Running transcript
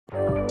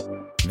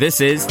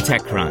This is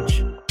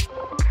TechCrunch.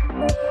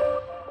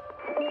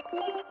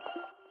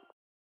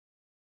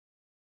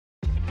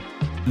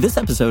 This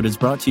episode is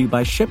brought to you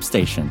by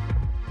ShipStation.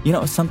 You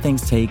know, some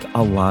things take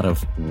a lot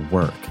of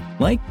work,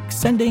 like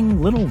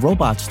sending little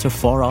robots to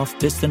far-off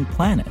distant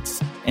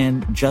planets.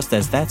 And just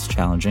as that's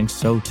challenging,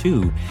 so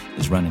too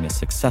is running a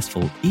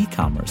successful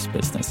e-commerce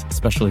business,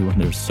 especially when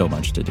there's so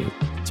much to do.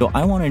 So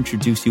I want to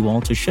introduce you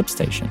all to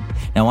ShipStation.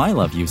 Now, I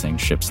love using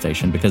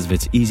ShipStation because of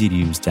its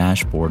easy-to-use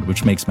dashboard,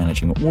 which makes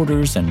managing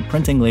orders and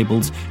printing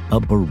labels a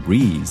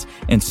breeze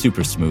and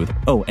super smooth.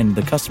 Oh, and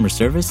the customer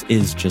service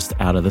is just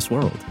out of this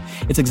world.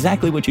 It's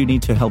exactly what you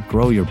need to help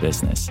grow your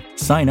business.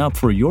 Sign up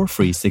for your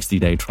free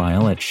 60-day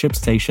trial at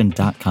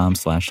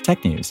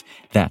shipstation.com/technews.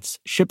 That's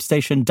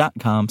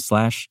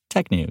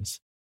shipstation.com/technews.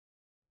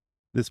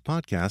 This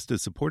podcast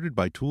is supported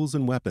by Tools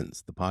and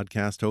Weapons, the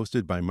podcast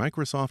hosted by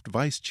Microsoft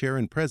Vice Chair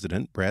and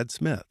President Brad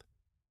Smith.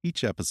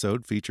 Each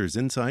episode features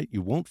insight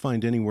you won't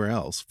find anywhere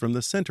else from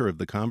the center of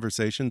the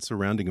conversation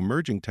surrounding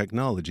emerging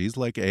technologies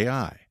like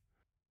AI.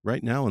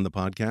 Right now in the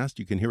podcast,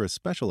 you can hear a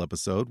special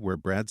episode where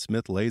Brad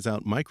Smith lays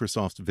out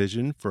Microsoft's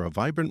vision for a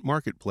vibrant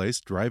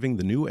marketplace driving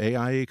the new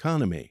AI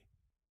economy.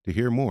 To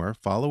hear more,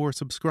 follow or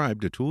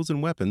subscribe to Tools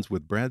and Weapons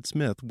with Brad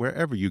Smith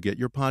wherever you get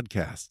your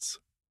podcasts.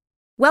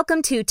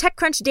 Welcome to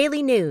TechCrunch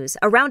Daily News,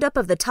 a roundup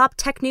of the top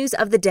tech news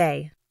of the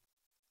day.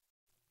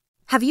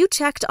 Have you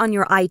checked on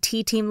your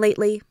IT team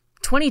lately?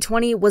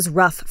 2020 was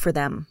rough for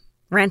them.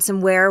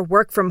 Ransomware,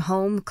 work from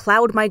home,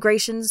 cloud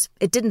migrations,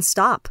 it didn't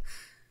stop.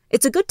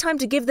 It's a good time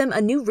to give them a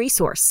new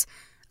resource,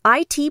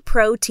 IT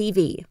Pro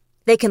TV.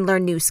 They can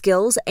learn new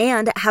skills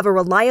and have a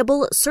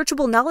reliable,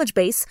 searchable knowledge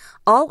base,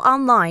 all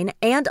online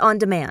and on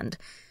demand.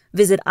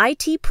 Visit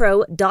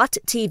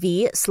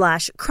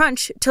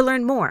itpro.tv/crunch to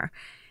learn more.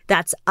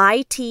 That's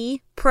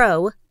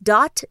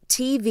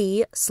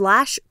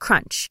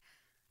itpro.tv/crunch.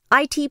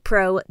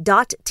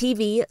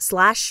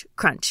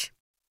 itpro.tv/crunch.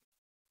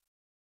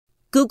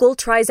 Google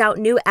tries out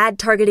new ad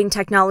targeting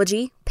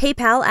technology,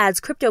 PayPal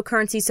adds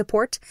cryptocurrency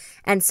support,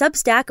 and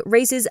Substack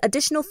raises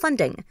additional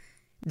funding.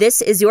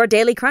 This is your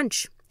Daily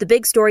Crunch. The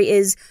big story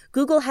is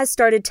Google has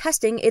started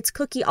testing its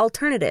cookie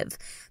alternative.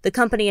 The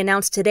company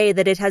announced today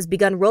that it has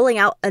begun rolling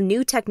out a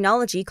new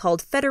technology called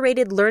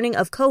Federated Learning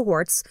of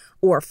Cohorts,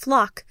 or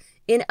FLoC,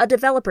 in a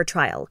developer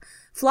trial.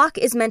 FLoC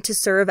is meant to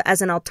serve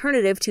as an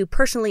alternative to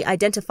personally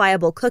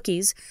identifiable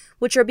cookies,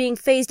 which are being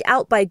phased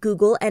out by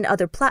Google and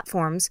other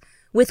platforms,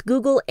 with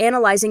Google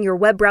analyzing your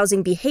web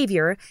browsing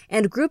behavior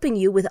and grouping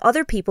you with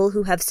other people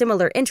who have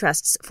similar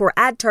interests for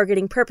ad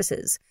targeting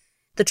purposes.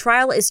 The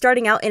trial is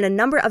starting out in a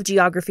number of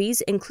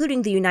geographies,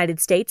 including the United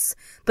States,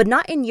 but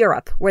not in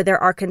Europe, where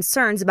there are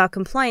concerns about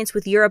compliance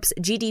with Europe's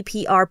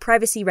GDPR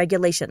privacy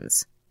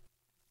regulations.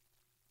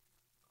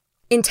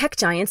 In tech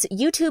giants,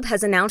 YouTube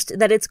has announced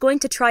that it's going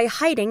to try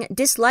hiding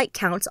dislike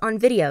counts on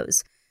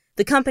videos.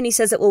 The company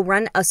says it will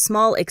run a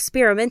small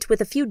experiment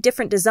with a few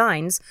different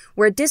designs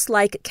where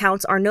dislike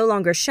counts are no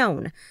longer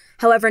shown.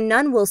 However,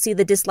 none will see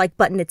the dislike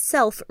button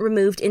itself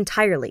removed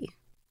entirely.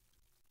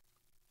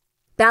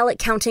 Ballot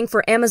counting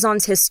for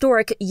Amazon's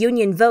historic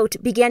union vote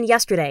began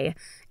yesterday.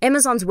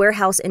 Amazon's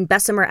warehouse in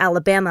Bessemer,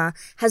 Alabama,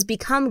 has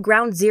become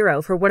ground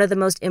zero for one of the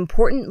most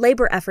important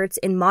labor efforts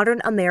in modern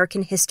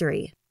American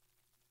history.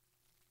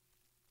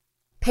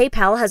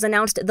 PayPal has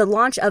announced the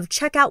launch of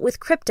Checkout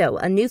with Crypto,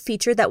 a new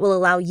feature that will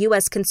allow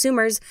U.S.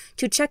 consumers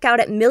to check out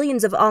at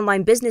millions of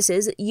online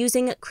businesses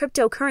using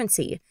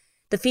cryptocurrency.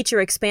 The feature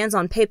expands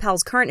on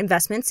PayPal's current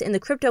investments in the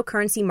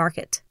cryptocurrency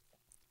market.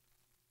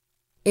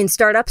 In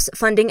startups,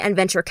 funding, and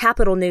venture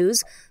capital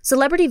news,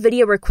 celebrity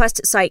video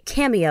request site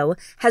Cameo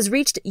has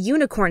reached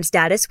unicorn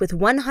status with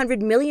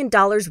 $100 million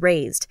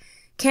raised.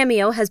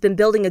 Cameo has been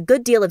building a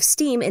good deal of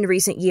steam in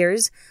recent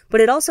years,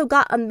 but it also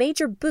got a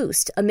major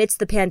boost amidst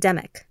the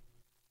pandemic.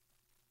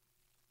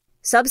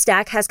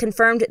 Substack has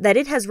confirmed that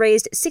it has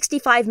raised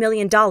 $65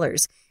 million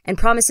and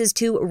promises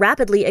to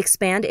rapidly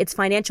expand its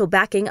financial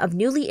backing of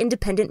newly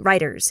independent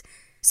writers.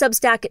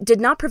 Substack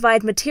did not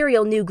provide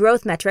material new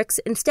growth metrics,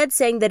 instead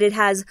saying that it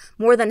has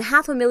more than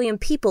 500,000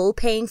 people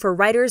paying for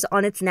writers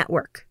on its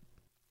network.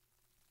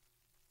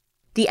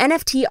 The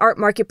NFT art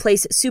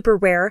marketplace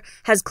SuperRare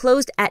has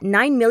closed at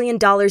 $9 million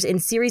in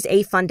Series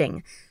A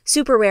funding.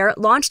 SuperRare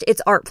launched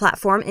its art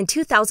platform in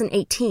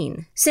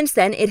 2018. Since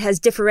then, it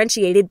has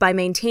differentiated by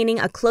maintaining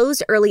a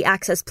closed early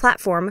access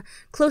platform,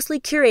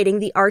 closely curating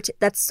the art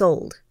that's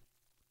sold.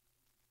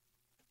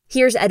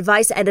 Here's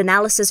advice and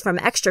analysis from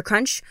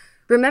XtraCrunch.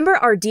 Remember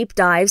our deep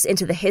dives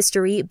into the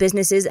history,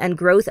 businesses, and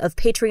growth of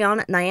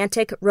Patreon,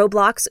 Niantic,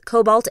 Roblox,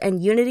 Cobalt,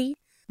 and Unity?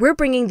 We're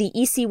bringing the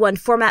EC1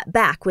 format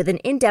back with an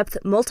in-depth,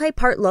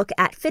 multi-part look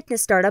at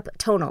fitness startup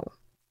Tonal.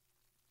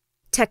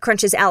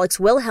 TechCrunch's Alex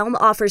Wilhelm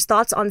offers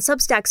thoughts on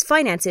Substack's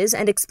finances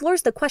and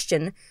explores the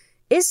question,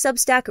 is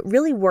Substack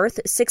really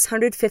worth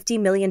 $650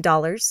 million?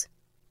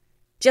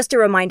 Just a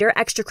reminder,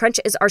 XtraCrunch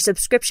is our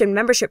subscription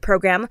membership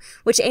program,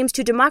 which aims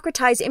to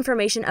democratize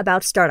information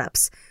about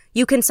startups.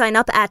 You can sign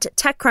up at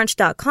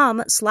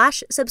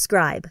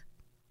techcrunch.com/subscribe.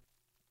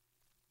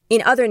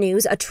 In other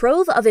news, a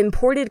trove of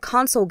imported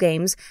console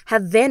games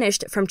have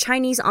vanished from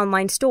Chinese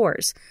online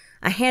stores.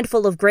 A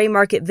handful of gray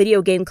market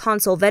video game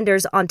console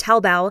vendors on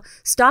Taobao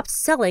stopped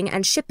selling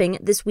and shipping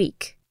this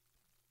week.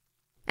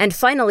 And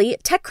finally,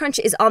 TechCrunch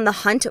is on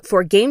the hunt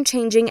for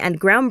game-changing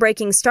and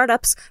groundbreaking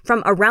startups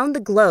from around the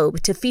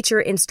globe to feature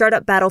in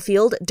Startup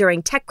Battlefield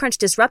during TechCrunch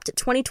Disrupt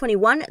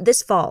 2021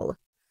 this fall.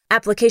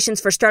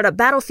 Applications for Startup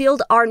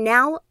Battlefield are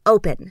now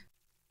open.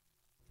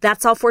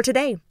 That's all for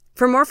today.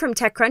 For more from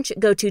TechCrunch,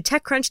 go to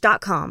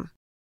TechCrunch.com.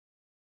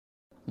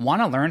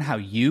 Want to learn how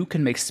you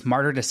can make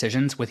smarter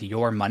decisions with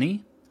your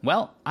money?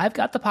 Well, I've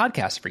got the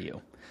podcast for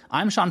you.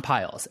 I'm Sean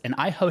Piles, and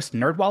I host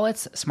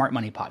NerdWallet's Smart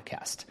Money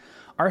Podcast.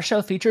 Our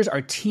show features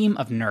our team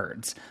of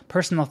nerds,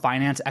 personal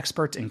finance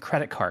experts in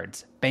credit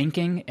cards,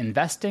 banking,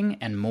 investing,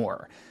 and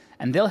more.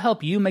 And they'll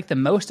help you make the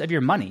most of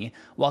your money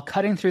while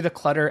cutting through the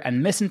clutter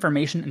and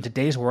misinformation in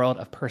today's world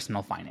of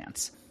personal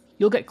finance.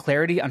 You'll get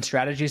clarity on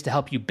strategies to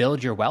help you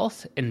build your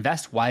wealth,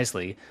 invest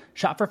wisely,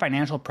 shop for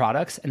financial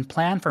products, and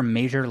plan for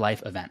major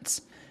life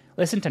events.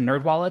 Listen to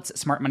NerdWallet's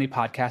Smart Money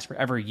Podcast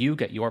wherever you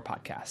get your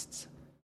podcasts.